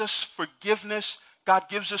gives us forgiveness. God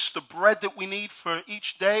gives us the bread that we need for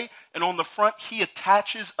each day. And on the front, he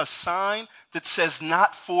attaches a sign that says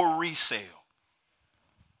not for resale.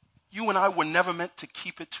 You and I were never meant to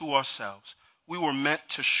keep it to ourselves. We were meant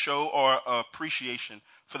to show our appreciation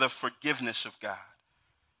for the forgiveness of God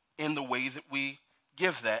in the way that we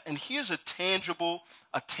give that. And here's a tangible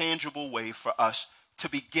way for us to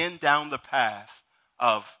begin down the path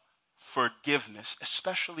of forgiveness,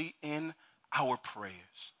 especially in our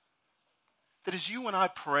prayers. That as you and I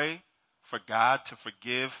pray for God to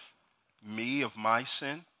forgive me of my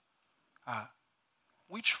sin,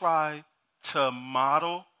 we try to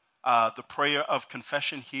model the prayer of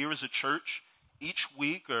confession here as a church each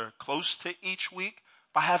week or close to each week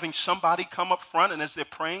by having somebody come up front and as they're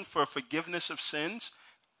praying for forgiveness of sins,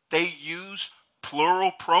 they use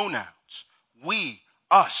plural pronouns. We,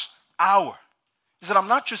 us, our. Is that I'm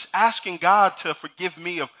not just asking God to forgive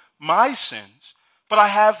me of my sins, but I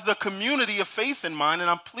have the community of faith in mind and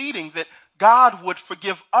I'm pleading that God would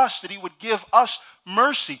forgive us, that he would give us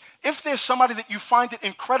mercy. If there's somebody that you find it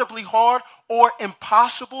incredibly hard or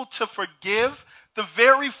impossible to forgive, the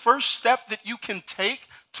very first step that you can take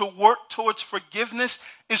to work towards forgiveness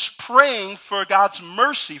is praying for God's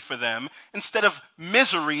mercy for them instead of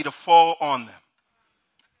misery to fall on them.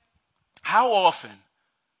 How often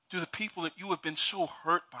do the people that you have been so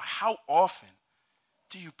hurt by, how often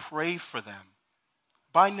do you pray for them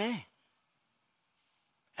by name?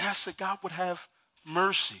 And ask that God would have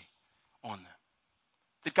mercy on them.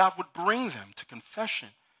 That God would bring them to confession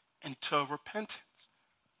and to repentance.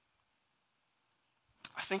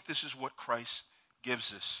 I think this is what Christ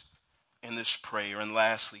gives us in this prayer. And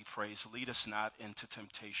lastly, praise, lead us not into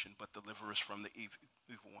temptation, but deliver us from the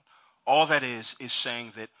evil one. All that is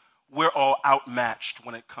saying that we're all outmatched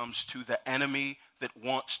when it comes to the enemy that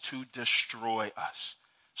wants to destroy us.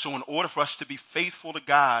 So in order for us to be faithful to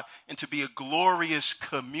God and to be a glorious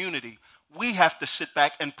community, we have to sit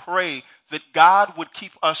back and pray that God would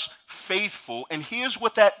keep us faithful. And here's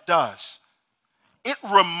what that does. It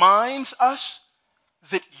reminds us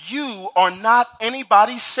that you are not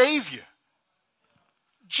anybody's savior.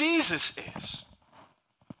 Jesus is.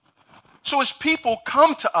 So as people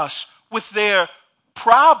come to us with their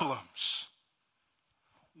problems,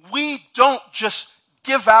 we don't just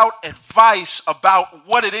give out advice about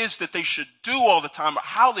what it is that they should do all the time or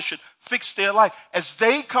how they should fix their life. As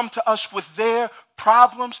they come to us with their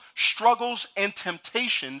problems, struggles, and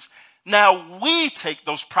temptations, now we take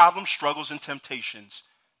those problems, struggles, and temptations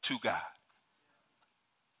to God.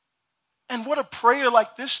 And what a prayer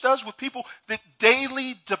like this does with people that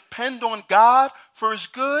daily depend on God for his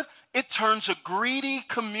good, it turns a greedy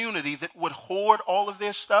community that would hoard all of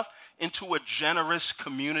their stuff into a generous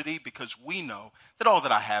community, because we know that all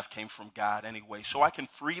that I have came from God anyway. So I can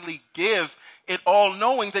freely give it all,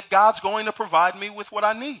 knowing that God's going to provide me with what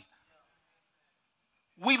I need.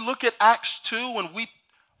 We look at Acts 2 and we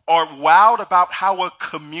are wowed about how a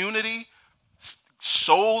community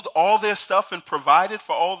sold all their stuff and provided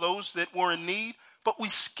for all those that were in need. But we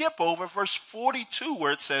skip over verse 42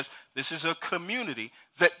 where it says this is a community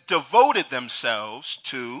that devoted themselves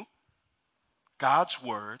to God's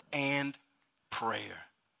word and prayer.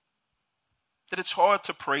 That it's hard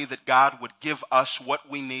to pray that God would give us what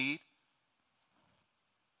we need,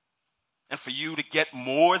 and for you to get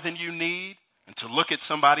more than you need, and to look at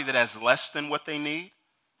somebody that has less than what they need,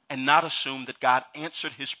 and not assume that God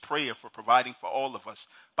answered his prayer for providing for all of us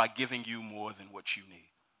by giving you more than what you need.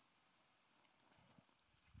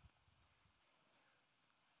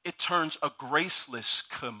 It turns a graceless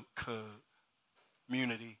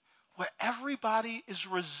community where everybody is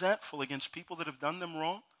resentful against people that have done them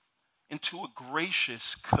wrong into a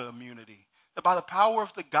gracious community that by the power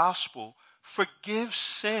of the gospel forgives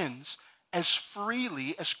sins as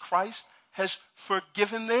freely as Christ has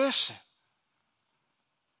forgiven their sin.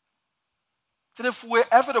 That if we're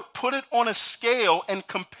ever to put it on a scale and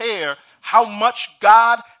compare how much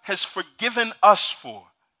God has forgiven us for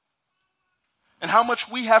and how much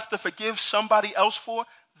we have to forgive somebody else for,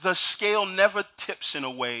 the scale never tips in a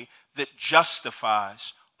way that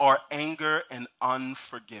justifies our anger and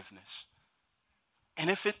unforgiveness. And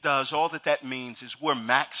if it does, all that means is we're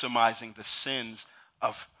maximizing the sins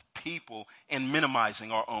of people and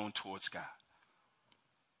minimizing our own towards God.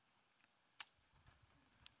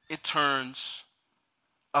 It turns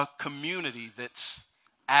a community that's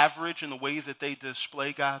average in the way that they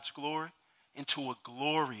display God's glory into a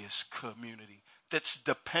glorious community that's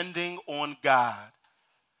depending on God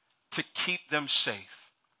to keep them safe.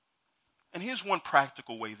 And here's one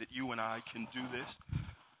practical way that you and I can do this.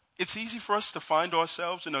 It's easy for us to find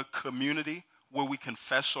ourselves in a community where we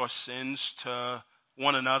confess our sins to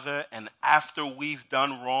one another, and after we've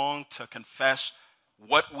done wrong, to confess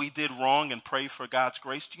what we did wrong and pray for God's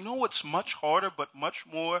grace. Do you know what's much harder but much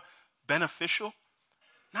more beneficial?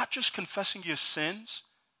 Not just confessing your sins,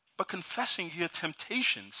 but confessing your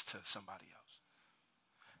temptations to somebody else.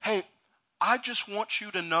 Hey, I just want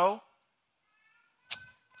you to know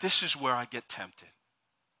this is where I get tempted.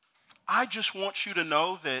 I just want you to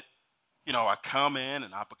know that, I come in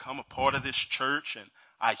and I become a part of this church and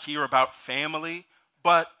I hear about family,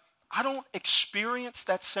 but I don't experience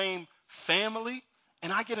that same family,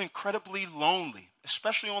 and I get incredibly lonely,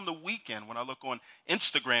 especially on the weekend when I look on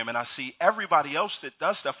Instagram and I see everybody else that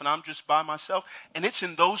does stuff and I'm just by myself. And it's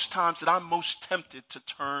in those times that I'm most tempted to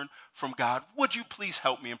turn from God. Would you please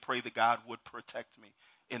help me and pray that God would protect me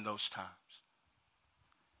in those times?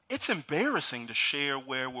 It's embarrassing to share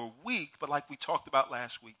where we're weak, but like we talked about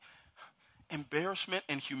last week, embarrassment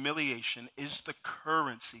and humiliation is the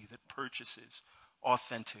currency that purchases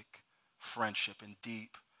authentic friendship and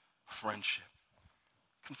deep friendship.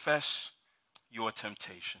 Confess your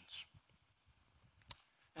temptations.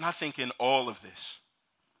 And I think in all of this,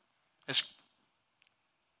 as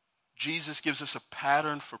Jesus gives us a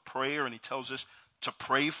pattern for prayer, and he tells us to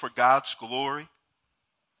pray for God's glory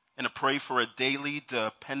and to pray for a daily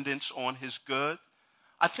dependence on his good.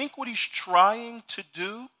 I think what he's trying to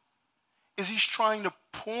do is he's trying to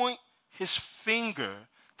point his finger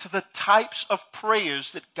to the types of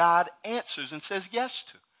prayers that God answers and says yes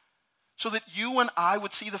to, so that you and I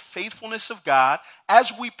would see the faithfulness of God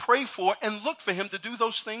as we pray for and look for him to do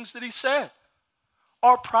those things that he said.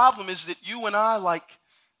 Our problem is that you and I, like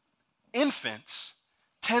infants,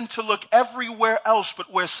 tend to look everywhere else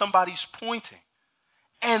but where somebody's pointing.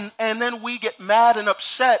 And then we get mad and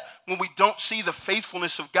upset when we don't see the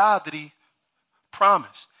faithfulness of God that he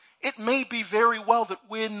promised. It may be very well that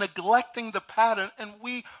we're neglecting the pattern, and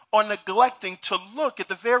we are neglecting to look at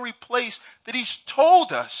the very place that he's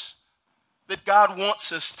told us that God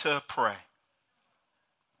wants us to pray.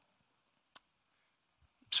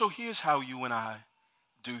 So here's how you and I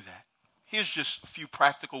do that. Here's just a few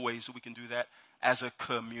practical ways that we can do that as a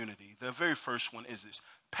community. The very first one is this: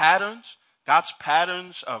 patterns. God's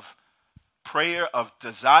patterns of prayer, of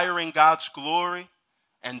desiring God's glory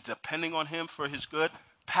and depending on him for his good.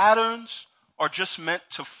 Patterns are just meant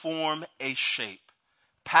to form a shape.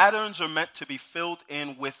 Patterns are meant to be filled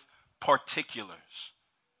in with particulars.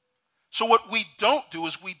 So what we don't do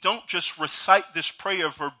is we don't just recite this prayer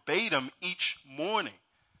verbatim each morning.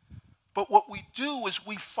 But what we do is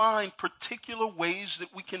we find particular ways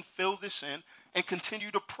that we can fill this in and continue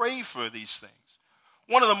to pray for these things.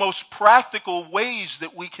 One of the most practical ways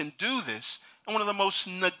that we can do this, and one of the most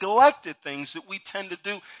neglected things that we tend to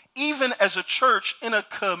do, even as a church in a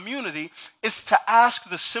community, is to ask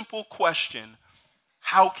the simple question,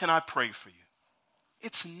 how can I pray for you?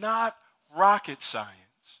 It's not rocket science,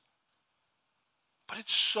 but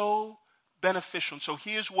it's so beneficial. And so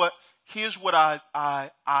here's what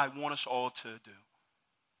I want us all to do.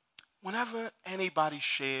 Whenever anybody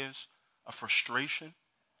shares a frustration,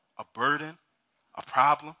 a burden, a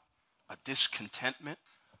problem, a discontentment,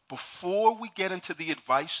 before we get into the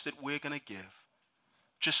advice that we're going to give,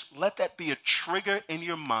 just let that be a trigger in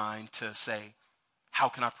your mind to say, how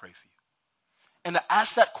can I pray for you? And to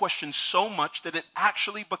ask that question so much that it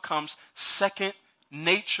actually becomes second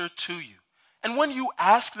nature to you. And when you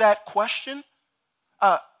ask that question,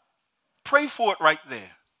 pray for it right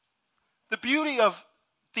there. The beauty of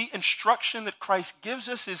the instruction that Christ gives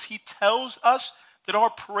us is he tells us that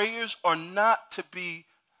our prayers are not to be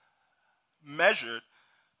measured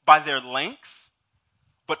by their length,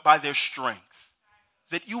 but by their strength.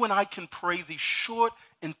 That you and I can pray these short,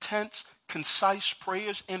 intense, concise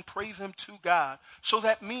prayers and pray them to God. So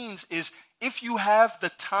that means is if you have the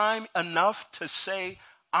time enough to say,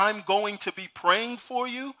 I'm going to be praying for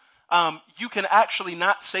you, you can actually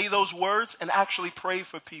not say those words and actually pray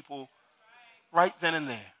for people right then and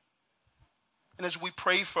there. And as we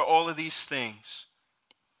pray for all of these things,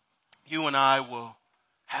 you and I will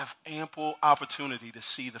have ample opportunity to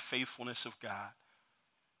see the faithfulness of God.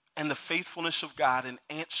 And the faithfulness of God in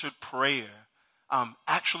answered prayer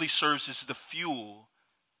actually serves as the fuel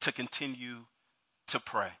to continue to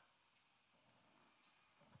pray.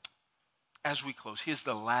 As we close, here's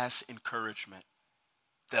the last encouragement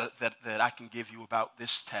that I can give you about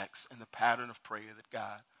this text and the pattern of prayer that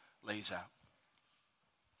God lays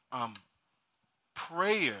out.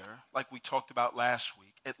 Prayer, like we talked about last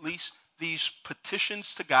week, at least these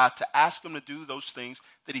petitions to God to ask him to do those things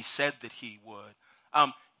that he said that he would,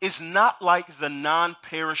 is not like the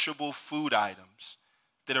non-perishable food items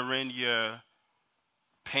that are in your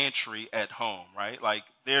pantry at home, right? Like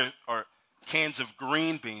there are cans of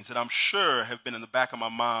green beans that I'm sure have been in the back of my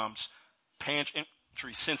mom's pantry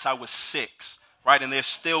since I was 6, right? And they're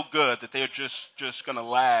still good, that they're just going to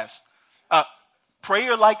last.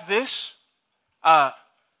 Prayer like this,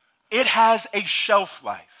 it has a shelf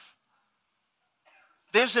life.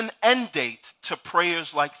 There's an end date to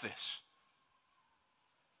prayers like this.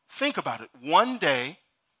 Think about it. One day,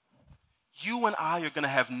 you and I are going to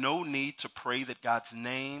have no need to pray that God's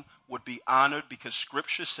name would be honored, because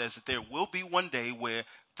Scripture says that there will be one day where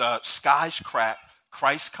the skies crack,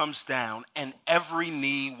 Christ comes down, and every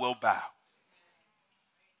knee will bow.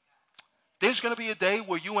 There's going to be a day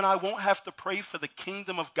where you and I won't have to pray for the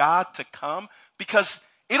kingdom of God to come, because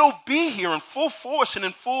it'll be here in full force and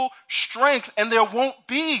in full strength, and there won't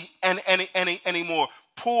be any more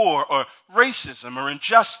poor or racism or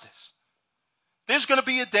injustice. There's going to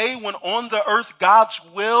be a day when on the earth God's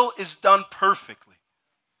will is done perfectly.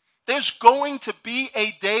 There's going to be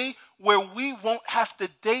a day where we won't have to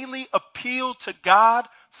daily appeal to God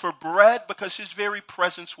for bread, because his very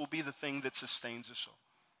presence will be the thing that sustains us all.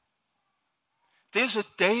 There's a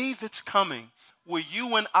day that's coming where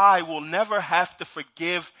you and I will never have to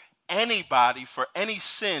forgive anybody for any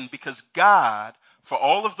sin, because God, for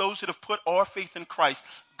all of those that have put our faith in Christ,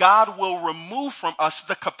 God will remove from us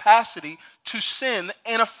the capacity to sin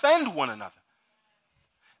and offend one another.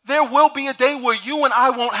 There will be a day where you and I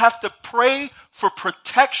won't have to pray for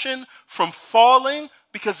protection from falling,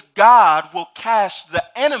 because God will cast the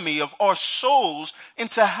enemy of our souls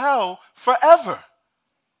into hell forever.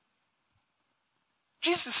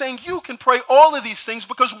 Jesus is saying you can pray all of these things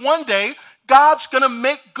because one day God's going to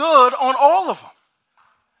make good on all of them.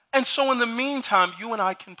 And so in the meantime, you and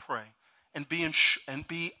I can pray and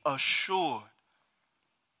be assured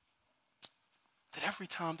that every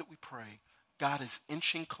time that we pray, God is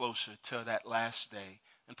inching closer to that last day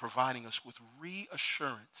and providing us with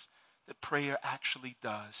reassurance that prayer actually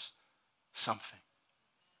does something.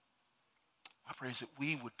 My prayer is that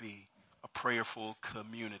we would be a prayerful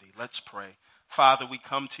community. Let's pray. Father, we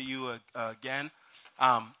come to you again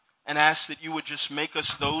and ask that you would just make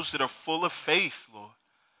us those that are full of faith, Lord.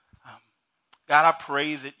 God, I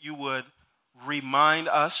pray that you would remind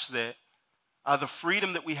us that the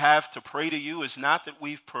freedom that we have to pray to you is not that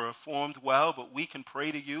we've performed well, but we can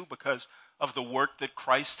pray to you because of the work that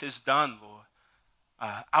Christ has done, Lord.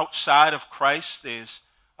 Outside of Christ, there's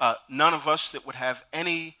none of us that would have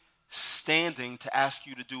any standing to ask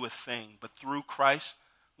you to do a thing. But through Christ,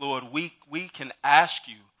 Lord, we can ask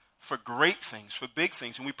you for great things, for big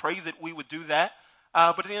things. And we pray that we would do that.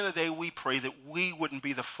 But at the end of the day, we pray that we wouldn't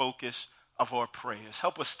be the focus of our prayers.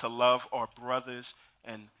 Help us to love our brothers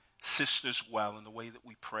and sisters well in the way that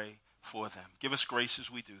we pray for them. Give us grace as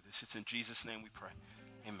we do this. It's in Jesus' name we pray.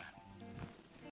 Amen.